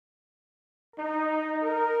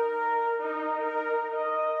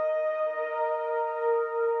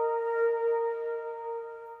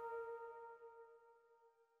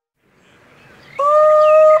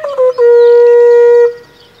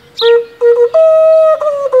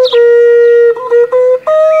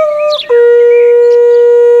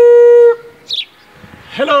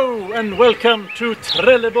and welcome to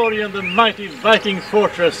Trelleborg and the mighty Viking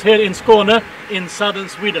fortress here in Skåne in southern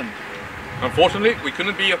Sweden. Unfortunately, we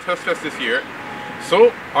couldn't be at Höstfest this year,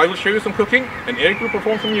 so I will show you some cooking and Erik will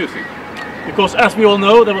perform some music. Because as we all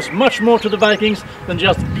know, there was much more to the Vikings than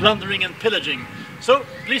just plundering and pillaging. So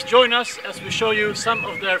please join us as we show you some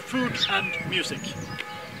of their food and music.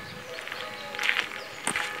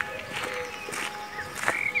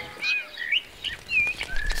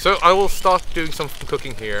 So I will start doing some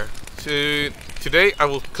cooking here. Today I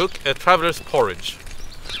will cook a traveler's porridge.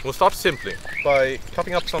 We'll start simply by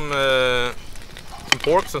cutting up some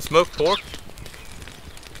pork, some smoked pork.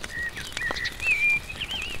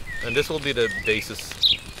 And this will be the basis,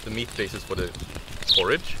 the meat basis for the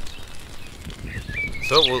porridge.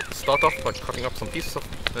 So we'll start off by cutting up some pieces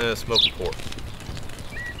of smoked pork.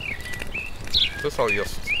 This I'll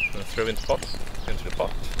just throw into the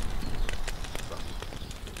pot.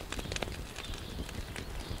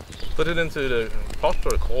 Put it into the pot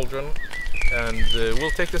or a cauldron, and we'll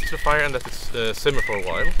take this to the fire and let it simmer for a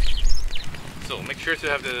while. So make sure to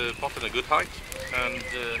have the pot at a good height, and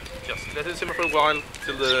just let it simmer for a while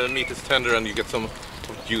till the meat is tender and you get some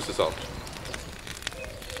juices out.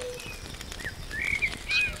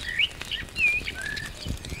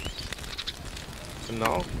 And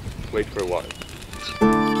now, wait for a while.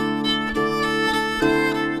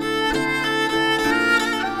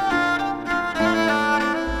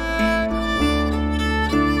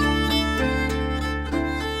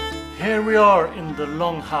 Here we are in the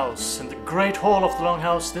Longhouse, in the great hall of the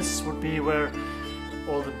Longhouse. This would be where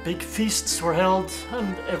all the big feasts were held,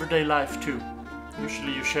 and everyday life too.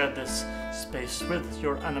 Usually you shared this space with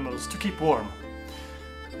your animals to keep warm.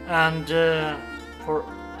 And for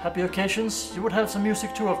happy occasions you would have some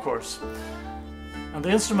music too, of course. And the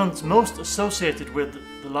instrument most associated with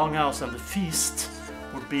the Longhouse and the feast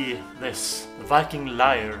would be this, the Viking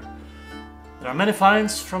lyre. There are many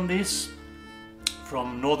finds from these,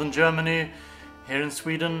 from northern Germany, here in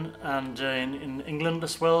Sweden, and in England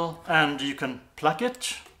as well. And you can pluck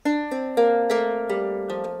it,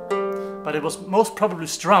 but it was most probably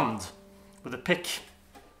strummed with a pick.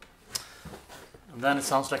 And then it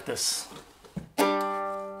sounds like this.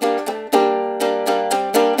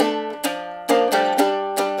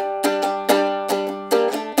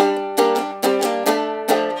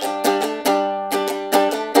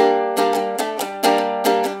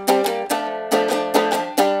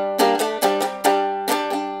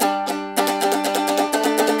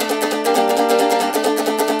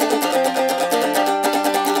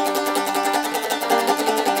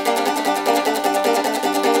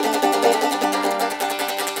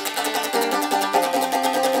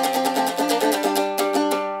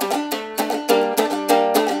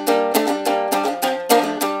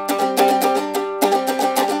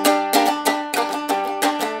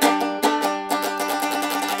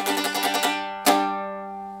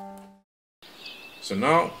 So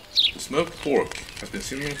now the smoked pork has been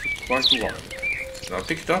simmering for quite a while. Now I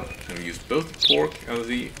pick it up and we use both the pork and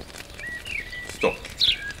the stock.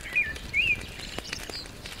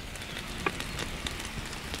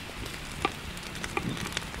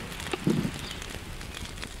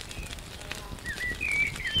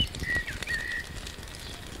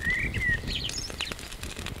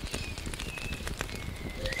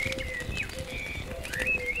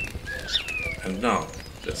 And now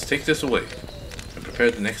let's take this away and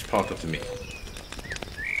prepare the next part of the meal.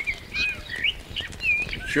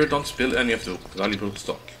 Make sure don't spill any of the valuable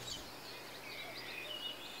stock.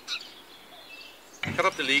 Cut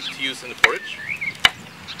up the leek to use in the porridge.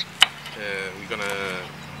 We're gonna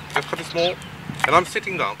just cut it small. And I'm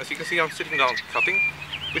sitting down, as you can see I'm sitting down cutting,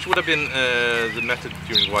 which would have been the method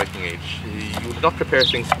during the Viking Age. You would not prepare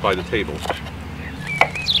things by the table.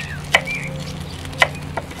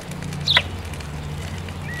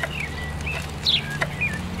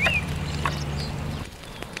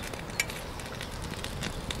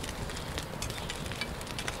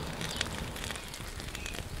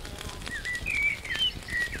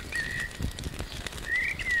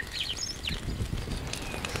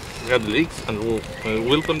 We have the leeks and we'll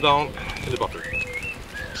wilt them down in the butter.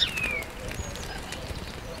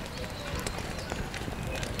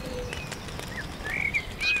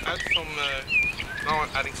 Add some, now I'm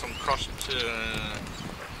adding some crushed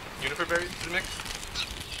juniper berries to the mix.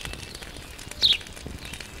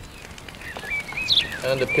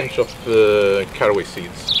 And a pinch of caraway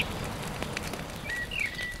seeds.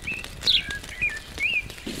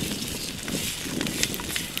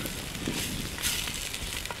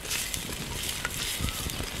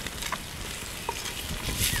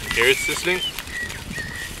 Here it's sizzling.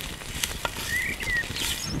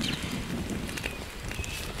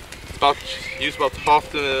 use about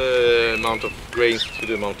half the amount of grains to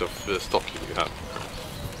the amount of stock that you have.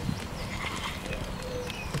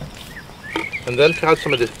 And then to add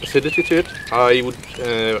some acidity to it, I would,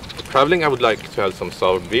 for traveling, I would like to add some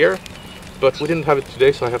sour beer, but we didn't have it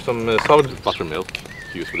today, so I have some sour buttermilk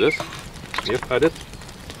to use for this. Yes, add it,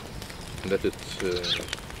 and let it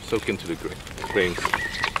soak into the grains.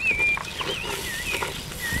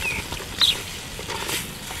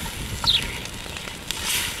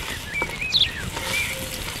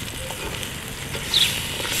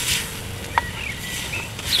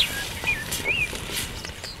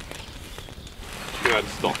 Add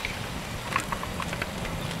stock.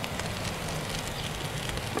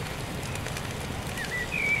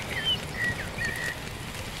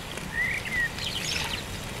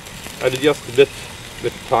 Add just a bit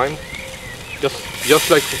of thyme, just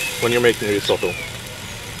like when you're making a risotto.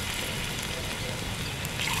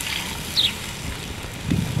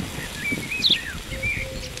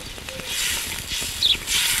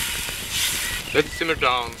 Let it simmer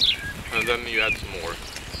down, and then you add some more.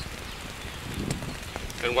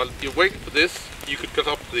 And while you're waiting for this, you could cut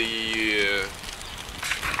up the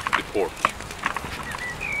pork.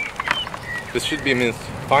 This should be minced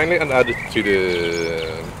finely and added to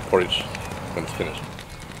the porridge when it's finished.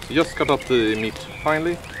 So just cut up the meat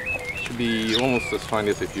finely. It should be almost as fine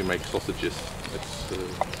as if you make sausages. It's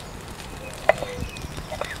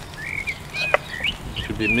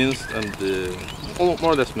should be minced and more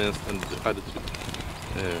or less minced and added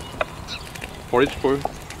to porridge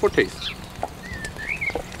for taste.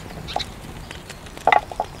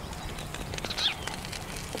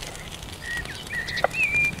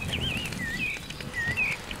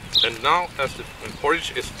 And now, as the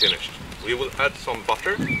porridge is finished, we will add some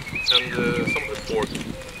butter and some of the pork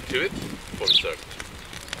to it before we serve it.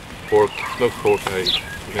 Smoked pork I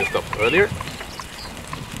minced up earlier.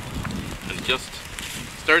 And just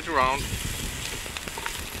stir it around.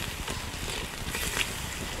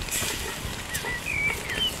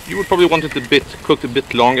 You would probably want it cooked a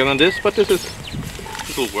bit longer than this, but this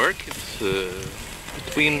will work. It's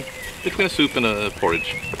between a soup and a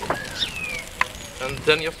porridge. And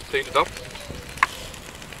then you have to plate it up.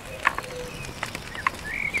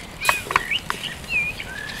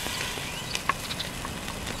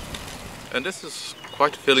 And this is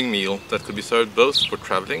quite a filling meal that could be served both for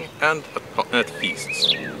traveling and at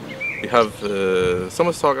feasts. We have some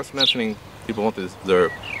of the sagas mentioning people wanted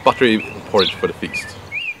their buttery porridge for the feast.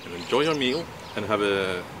 And enjoy your meal and have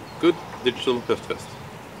a good digital fest.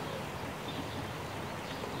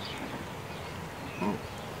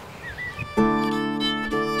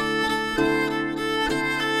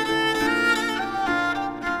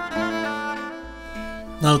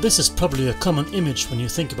 Now this is probably a common image when you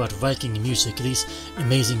think about Viking music, these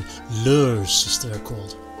amazing lures as they are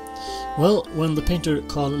called. Well, when the painter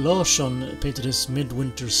Carl Larsson painted his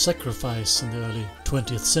Midwinter Sacrifice in the early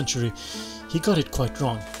 20th century, he got it quite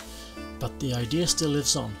wrong. But the idea still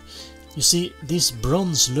lives on. You see, these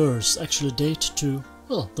bronze lures actually date to,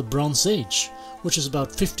 well, the Bronze Age, which is about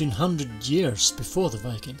 1500 years before the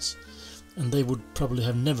Vikings. And they would probably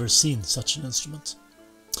have never seen such an instrument.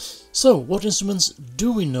 So, what instruments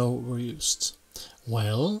do we know were used?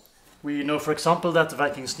 Well, we know, for example, that the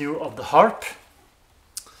Vikings knew of the harp.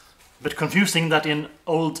 A bit confusing that in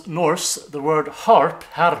Old Norse the word harp,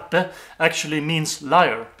 harpe, actually means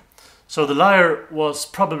lyre. So the lyre was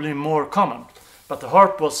probably more common, but the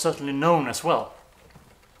harp was certainly known as well.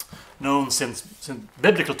 Known since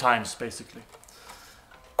biblical times, basically.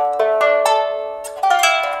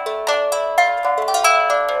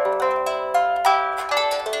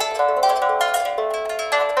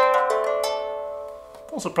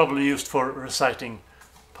 Also probably used for reciting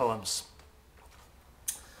poems.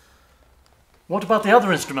 What about the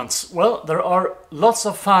other instruments? Well, there are lots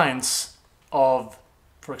of finds of,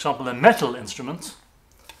 for example, a metal instrument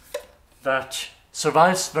that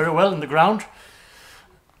survives very well in the ground.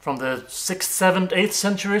 From the 6th, 7th, 8th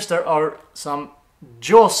centuries there are some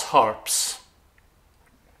jaws harps.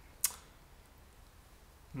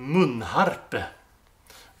 Munharpe,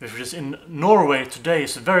 which is in Norway today,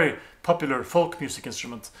 is a very popular folk music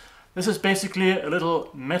instrument. This is basically a little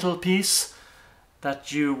metal piece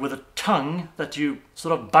that you, with a tongue, that you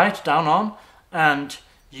sort of bite down on, and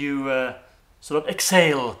you sort of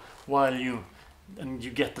exhale while you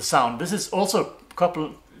get the sound. This is also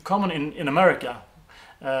common in America,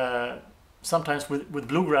 sometimes with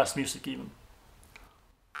bluegrass music even.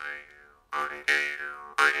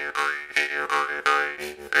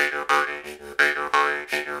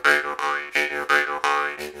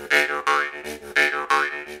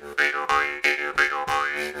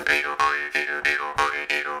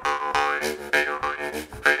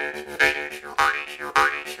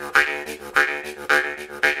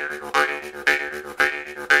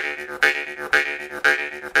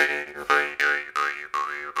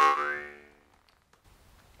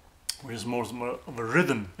 is more of a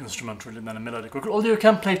rhythm instrument really than a melodic. Although you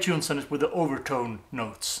can play tunes on it with the overtone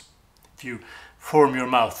notes. If you form your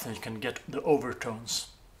mouth, then you can get the overtones.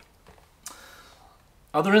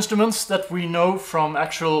 Other instruments that we know from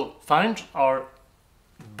actual find are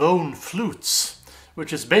bone flutes,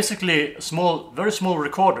 which is basically a small, very small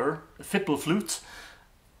recorder, a fipple flute,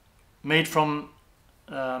 made from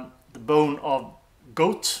the bone of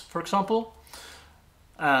goat, for example,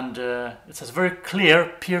 and it has a very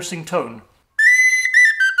clear, piercing tone.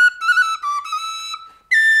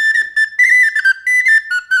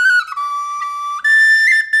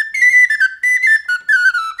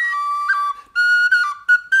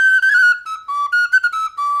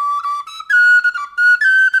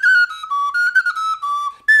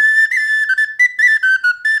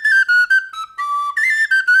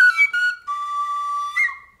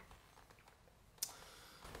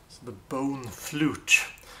 The bone flute,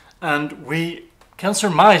 and we can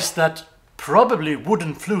surmise that probably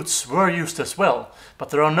wooden flutes were used as well,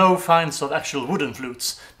 but there are no finds of actual wooden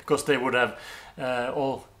flutes because they would have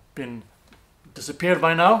all been disappeared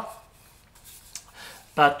by now.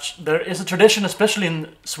 But there is a tradition, especially in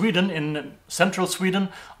Sweden, in central Sweden,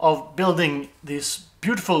 of building these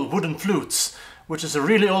beautiful wooden flutes, which is a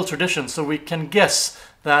really old tradition, so we can guess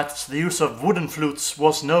that the use of wooden flutes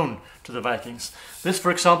was known to the Vikings. This,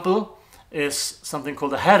 for example, is something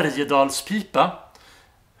called a Härjedalspipa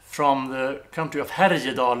from the country of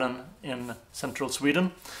Härjedalen in central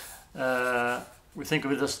Sweden. We think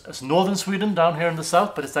of it as northern Sweden down here in the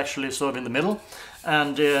south, but it's actually sort of in the middle.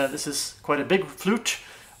 And this is quite a big flute.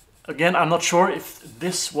 Again, I'm not sure if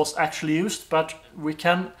this was actually used, but we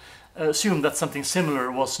can assume that something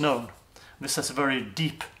similar was known. This has a very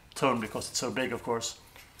deep tone because it's so big, of course.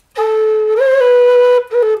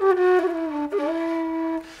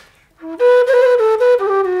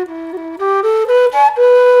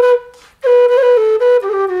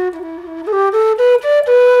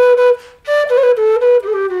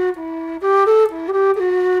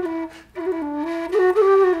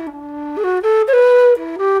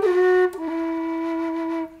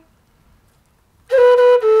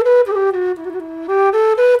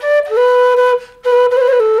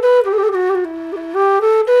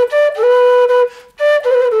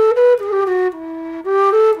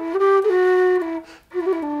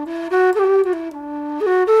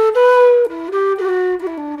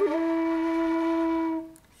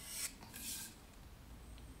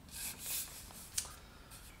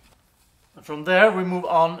 From there we move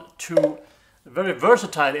on to a very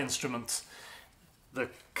versatile instrument, the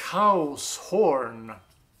cow's horn.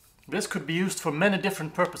 This could be used for many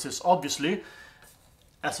different purposes, obviously.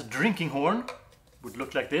 As a drinking horn, would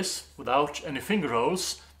look like this, without any finger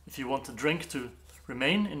holes, if you want the drink to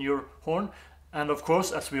remain in your horn. And of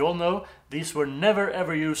course, as we all know, these were never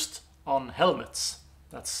ever used on helmets.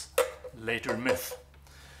 That's later myth.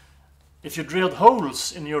 If you drilled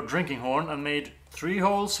holes in your drinking horn and made 3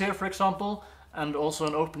 holes here, for example, and also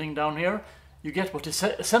an opening down here, you get what is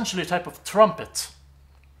essentially a type of trumpet.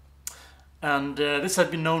 And this has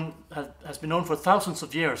been known for thousands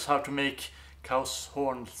of years how to make cow's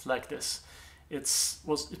horns like this. It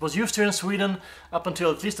was used here in Sweden up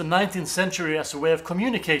until at least the 19th century as a way of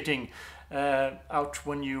communicating out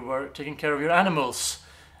when you were taking care of your animals.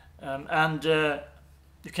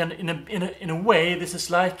 You can, in a way, this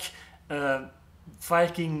is like a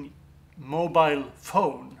Viking mobile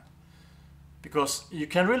phone, because you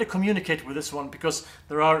can really communicate with this one, because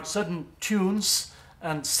there are certain tunes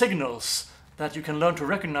and signals that you can learn to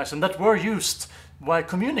recognize and that were used while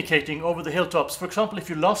communicating over the hilltops. For example, if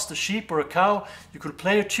you lost a sheep or a cow, you could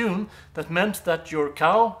play a tune that meant that your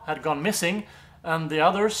cow had gone missing, and the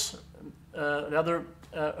others,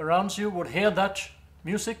 around you would hear that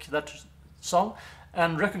music, that song,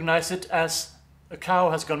 and recognize it as a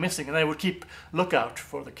cow has gone missing, and they would keep lookout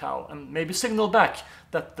for the cow and maybe signal back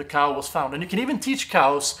that the cow was found. And you can even teach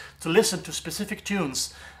cows to listen to specific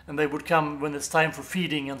tunes, and they would come when it's time for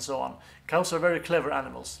feeding and so on. Cows are very clever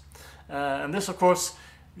animals. And this, of course,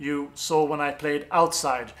 you saw when I played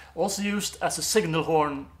outside. Also used as a signal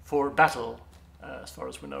horn for battle, as far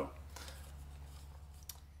as we know.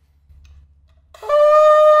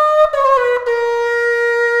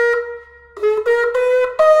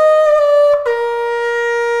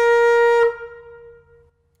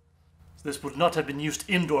 This would not have been used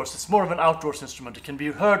indoors. It's more of an outdoors instrument. It can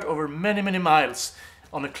be heard over many, many miles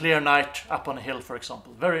on a clear night up on a hill, for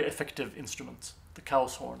example. Very effective instrument, the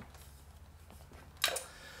cow's horn.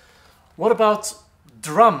 What about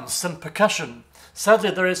drums and percussion?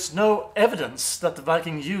 Sadly, there is no evidence that the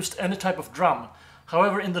Vikings used any type of drum.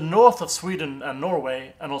 However, in the north of Sweden and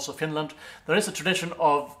Norway, and also Finland, there is a tradition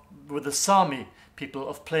with the Sami people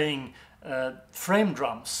of playing frame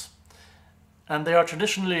drums. And they are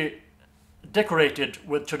traditionally decorated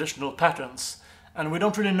with traditional patterns. And we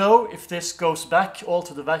don't really know if this goes back all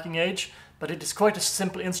to the Viking Age, but it is quite a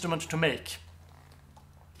simple instrument to make.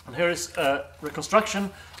 And here is a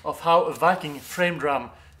reconstruction of how a Viking frame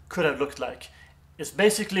drum could have looked like. It's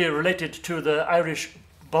basically related to the Irish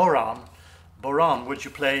boran, which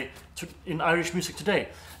you play in Irish music today.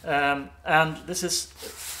 And this is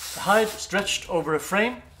a hide stretched over a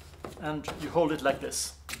frame, and you hold it like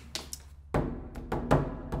this. You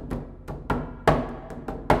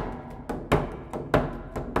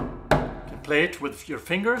can play it with your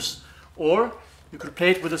fingers, or you could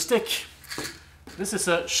play it with a stick. This is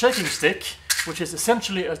a shaking stick, which is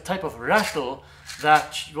essentially a type of rattle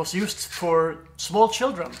that was used for small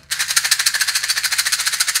children,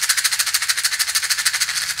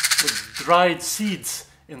 with dried seeds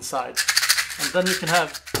inside. And then you can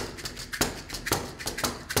have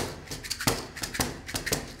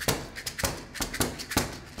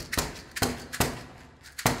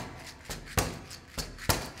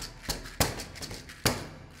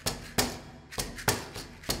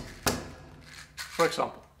for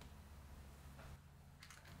example.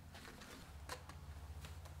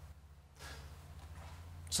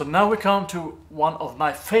 So now we come to one of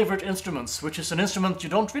my favorite instruments, which is an instrument you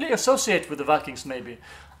don't really associate with the Vikings maybe.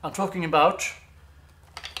 I'm talking about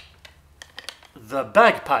the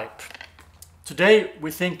bagpipe. Today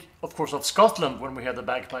we think, of course, of Scotland when we hear the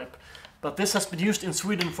bagpipe, but this has been used in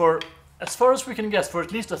Sweden for, as far as we can guess, for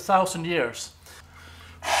at least 1,000 years.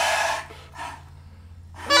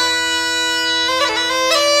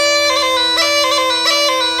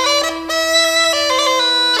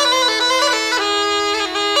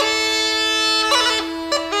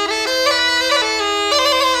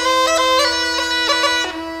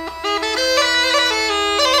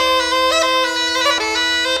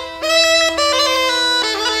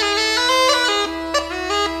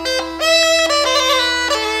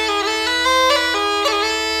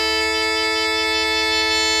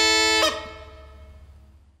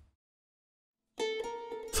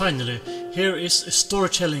 Finally, here is a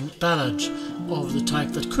storytelling ballad of the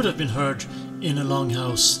type that could have been heard in a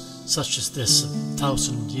longhouse such as this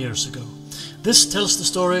 1,000 years ago. This tells the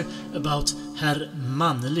story about Herr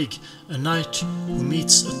Mannelig, a knight who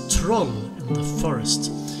meets a troll in the forest.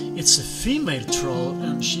 It's a female troll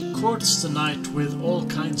and she courts the knight with all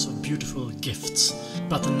kinds of beautiful gifts.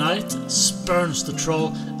 But the knight spurns the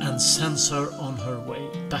troll and sends her on her way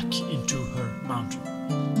back into her mountain.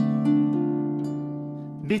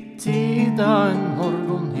 Bittida en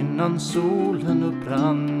morgon innan solen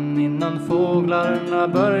upprann, innan fåglarna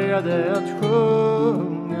började att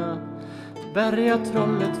sjunga.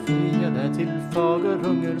 Bergatrollet friade till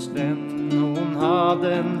Fagerungers län, och hon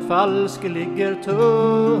hade en falskeliger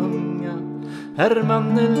tunga. Herr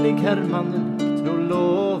Mannelig, tro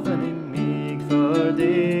loven i mig, för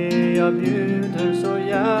det jag bjuder så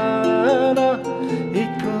gärna. I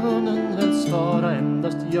kunnen väl svara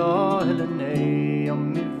endast ja eller nej,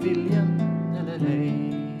 om i viljan eller ej.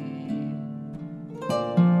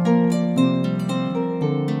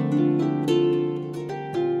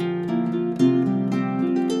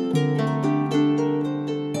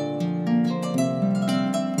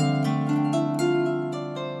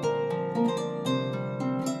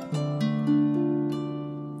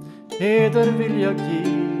 Eder vill jag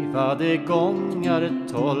giva de gångare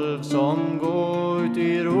 12 som går ut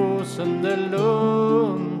i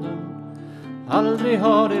Rosendelunden. Aldrig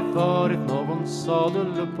har det varit någon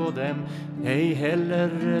sadel upp på dem, ej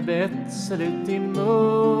heller betsel ut i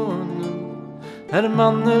munnen. Herr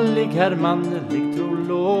Mannelig, tro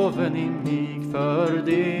loven i mig, för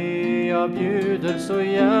det jag bjuder så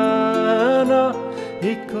gärna.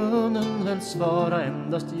 I kunnen väl svara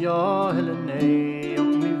endast ja eller nej,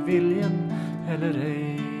 om i viljen eller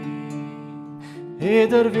ej.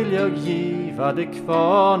 Eder vill jag giva de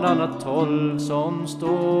kvarnarna 12 som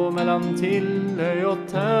står mellan Tillö och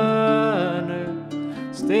Tärnö.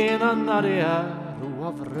 Stenarna det är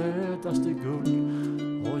av rödaste guld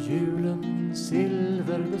och hjulen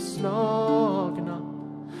silverbeslagna.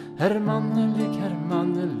 Herr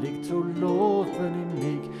Mannelig, tro loven i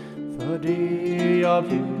mig, för det jag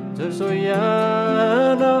bjuder så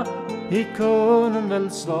gärna. I kunnen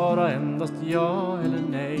väl svara endast ja eller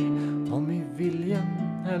nej, om i viljan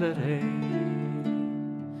eller ej.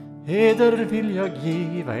 Eder vill jag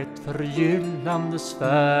giva ett förgyllande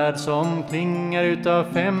svärd som klingar utav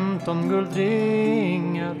 15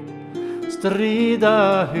 guldringar.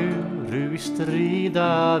 Strida hur fru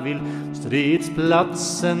strida vill.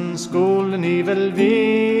 Stridsplatsen skulle ni väl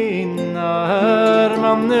vinna. Herr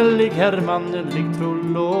mannelig, tro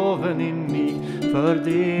loven i mig. För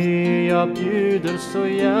det jag bjuder så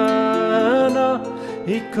gärna.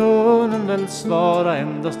 I kunnen väl svara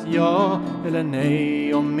endast ja eller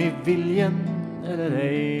nej, om i viljen eller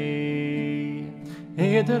ej.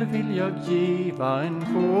 Eder vill jag giva en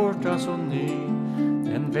skjorta så ny,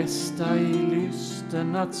 den bästa i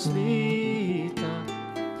lysten att slita.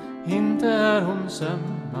 Inte är hon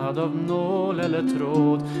sömmad av nål eller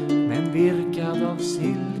tråd, men virkad av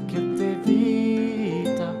silket det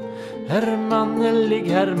vita. Herr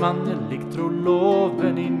mannelig, tro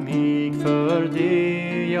loven i mig. För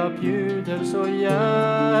det jag bjuder så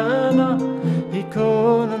gärna. I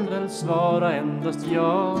kunnen väl svara endast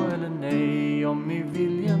ja eller nej, om i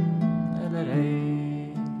viljen eller ej.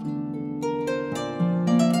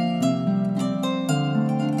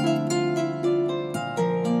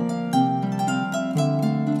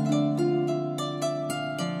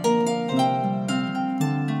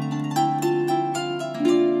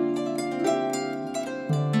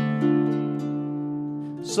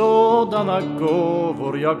 Sådana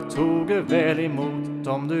gåvor jag tog väl emot,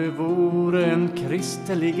 om du vore en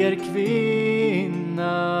kristeliger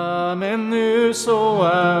kvinna. Men nu så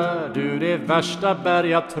är du det värsta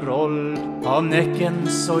bergatroll, av näcken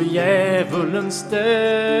så djävulen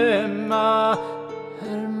stämma.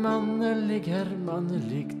 Herr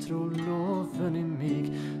mannelig, tro loven i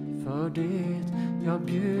mig. För det jag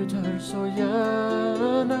bjuder så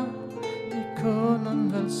gärna. I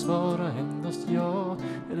kunnen väl svara endast ja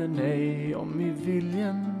eller nej, om i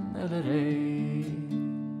viljen eller ej.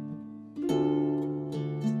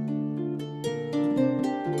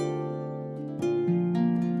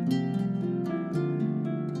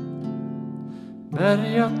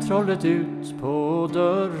 Bergatrollet ut på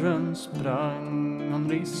dörren sprang. Han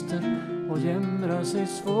rister och jämrar sig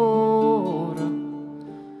svåra.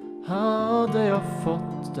 Hade jag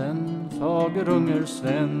fått en fagerunger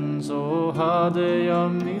Sven, så hade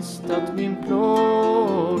jag mistat min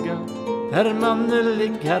plåga. Herr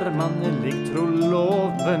mannelig, tro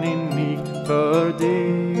loven i mig. För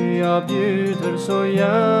det jag bjuder så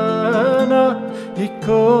gärna. I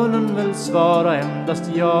kunnen väl svara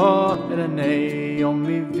endast ja eller nej, om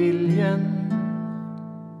i viljen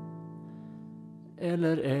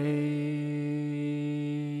eller ej.